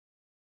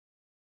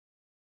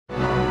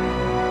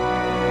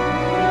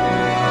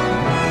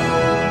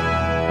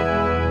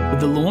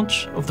the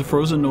launch of the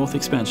Frozen North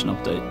expansion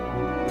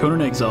update,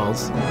 Conan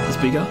Exiles is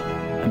bigger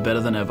and better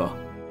than ever.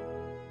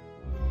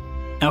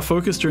 Our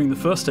focus during the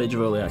first stage of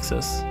Early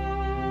Access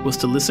was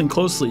to listen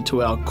closely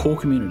to our core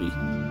community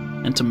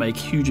and to make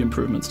huge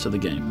improvements to the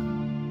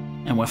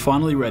game. And we're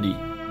finally ready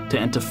to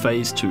enter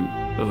Phase 2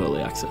 of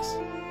Early Access.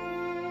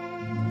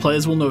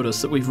 Players will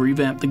notice that we've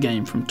revamped the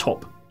game from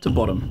top to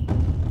bottom.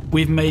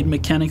 We've made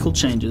mechanical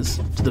changes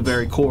to the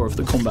very core of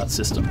the combat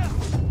system,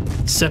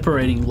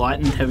 separating light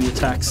and heavy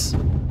attacks,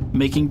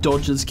 making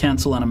dodges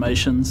cancel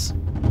animations,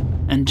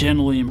 and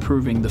generally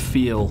improving the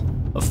feel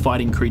of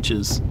fighting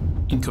creatures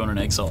in Conan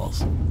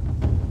Exiles.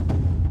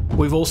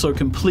 We've also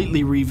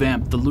completely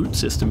revamped the loot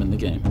system in the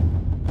game,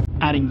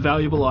 adding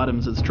valuable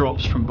items as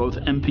drops from both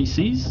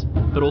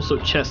NPCs, but also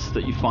chests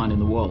that you find in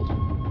the world.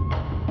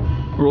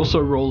 We're also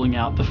rolling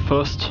out the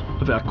first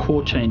of our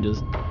core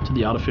changes to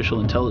the artificial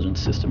intelligence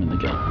system in the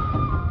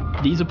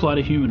game. These apply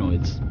to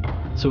humanoids,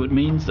 so it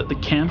means that the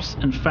camps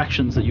and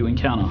factions that you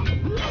encounter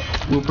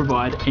will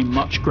provide a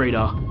much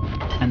greater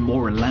and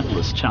more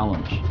relentless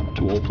challenge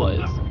to all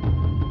players.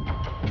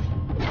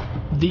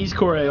 These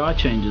core AI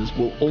changes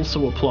will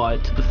also apply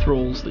to the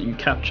thralls that you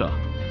capture,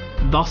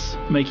 thus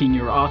making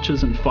your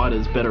archers and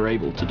fighters better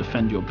able to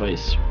defend your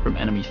base from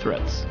enemy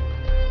threats.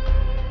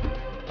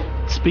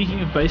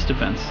 Speaking of base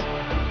defense,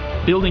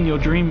 building your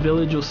dream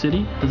village or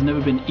city has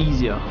never been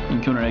easier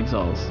in Conan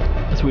Exiles,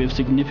 as we have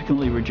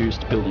significantly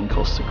reduced building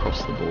costs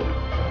across the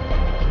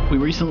board. We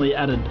recently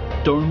added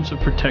domes of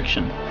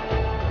protection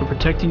for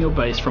protecting your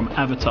base from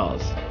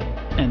avatars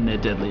and their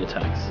deadly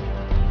attacks.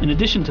 In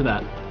addition to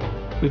that,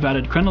 we've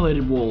added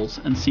crenellated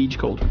walls and siege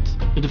cauldrons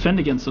to defend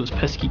against those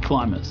pesky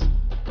climbers.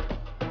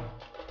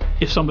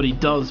 If somebody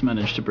does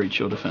manage to breach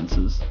your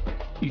defenses,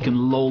 you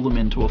can lull them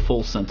into a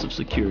false sense of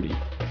security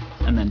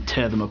and then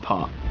tear them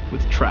apart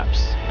with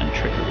traps and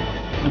trickery.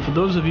 And for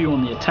those of you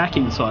on the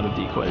attacking side of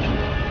the equation,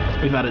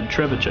 we've added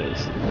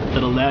trebuchets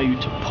that allow you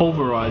to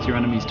pulverize your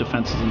enemy's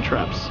defenses and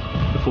traps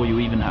before you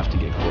even have to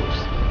get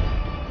close.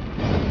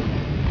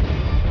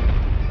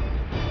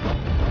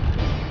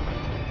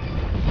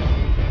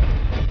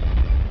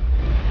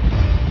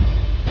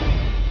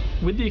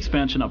 With the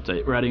expansion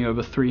update, we're adding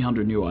over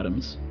 300 new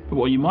items. But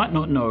what you might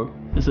not know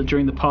is that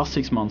during the past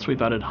 6 months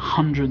we've added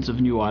hundreds of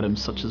new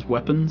items such as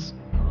weapons,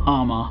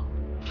 armor,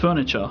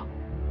 furniture,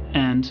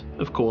 and,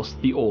 of course,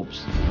 the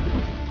orbs.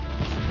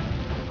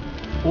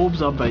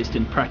 Orbs are based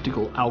in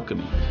practical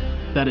alchemy,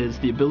 that is,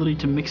 the ability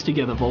to mix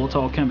together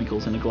volatile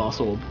chemicals in a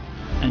glass orb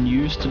and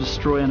use to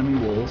destroy enemy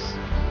walls,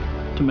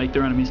 to make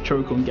their enemies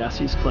choke on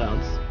gaseous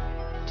clouds,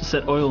 to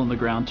set oil on the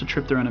ground to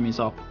trip their enemies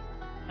up,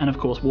 and of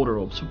course water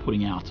orbs for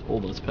putting out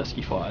all those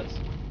pesky fires.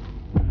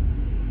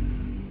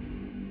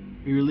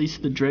 We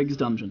released the Dregs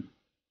dungeon,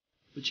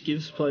 which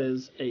gives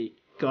players a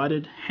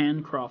guided,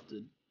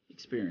 handcrafted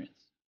experience.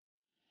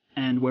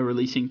 And we're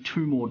releasing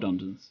 2 more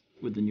dungeons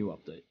with the new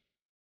update.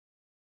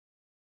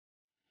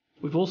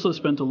 We've also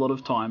spent a lot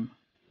of time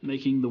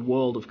making the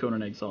world of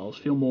Conan Exiles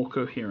feel more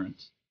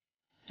coherent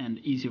and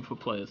easier for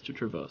players to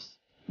traverse.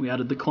 We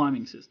added the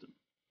climbing system,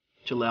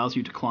 which allows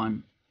you to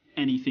climb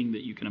anything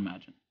that you can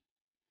imagine.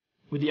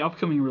 With the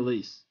upcoming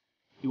release,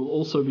 you will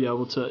also be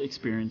able to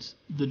experience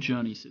the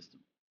journey system.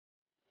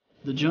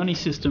 The journey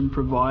system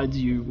provides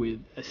you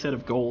with a set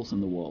of goals in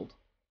the world.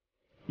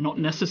 Not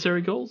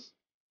necessary goals,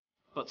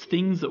 but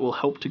things that will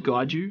help to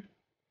guide you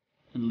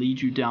and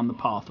lead you down the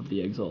path of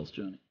the Exile's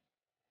journey.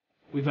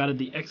 We've added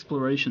the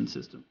exploration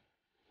system,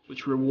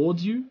 which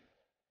rewards you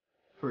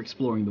for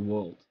exploring the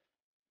world.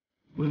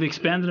 We've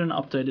expanded and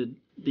updated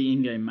the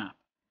in-game map,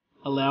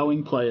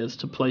 allowing players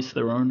to place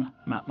their own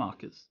map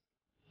markers,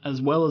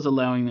 as well as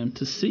allowing them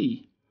to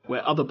see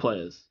where other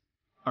players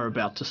are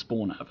about to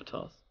spawn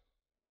avatars.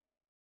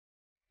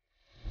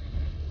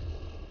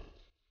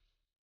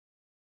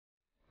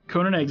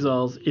 Conan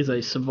Exiles is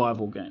a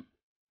survival game,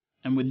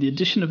 and with the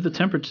addition of the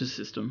temperature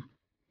system,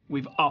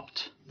 we've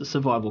upped the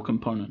survival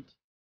component.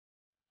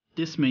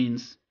 This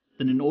means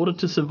that in order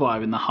to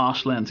survive in the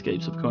harsh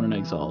landscapes of Conan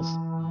Exiles,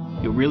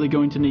 you're really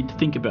going to need to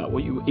think about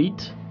what you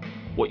eat,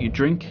 what you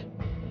drink,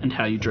 and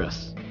how you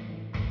dress.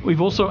 We've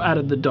also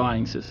added the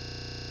dyeing system.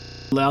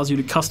 It allows you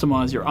to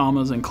customize your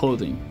armors and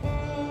clothing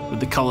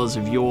with the colors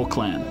of your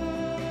clan.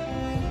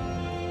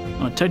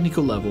 On a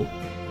technical level,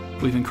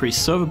 we've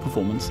increased server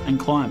performance and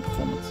client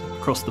performance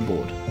across the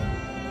board.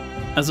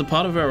 As a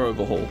part of our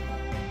overhaul,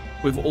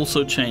 we've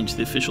also changed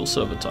the official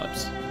server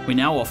types. We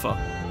now offer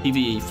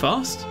PvE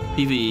Fast,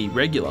 PvE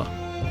Regular,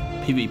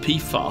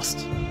 PvP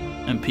Fast,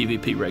 and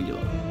PvP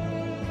Regular.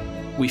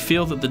 We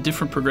feel that the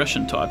different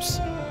progression types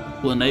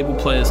will enable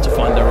players to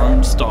find their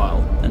own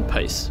style and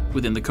pace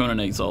within the Conan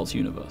Exiles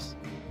universe.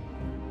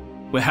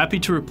 We're happy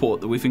to report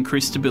that we've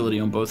increased stability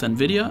on both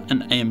Nvidia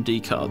and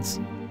AMD cards,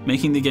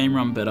 making the game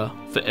run better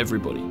for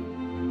everybody.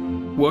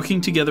 Working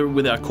together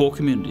with our core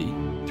community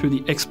through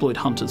the Exploit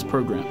Hunters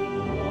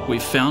program,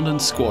 we've found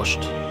and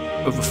squashed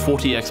over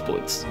 40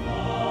 exploits,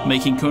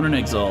 making Conan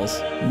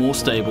Exiles more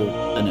stable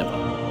than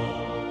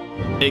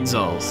ever.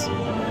 Exiles.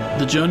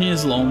 The journey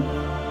is long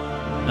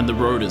and the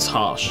road is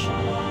harsh,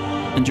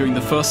 and during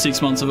the first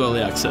 6 months of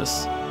Early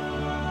Access,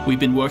 we've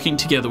been working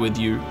together with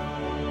you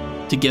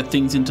to get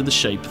things into the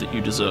shape that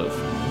you deserve.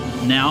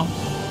 Now,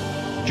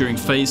 during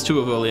Phase 2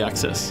 of Early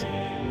Access,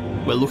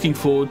 we're looking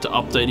forward to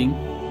updating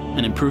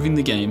and improving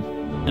the game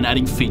and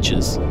adding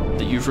features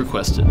that you've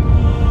requested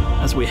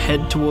as we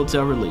head towards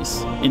our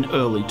release in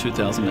early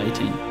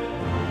 2018.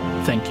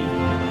 Thank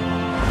you.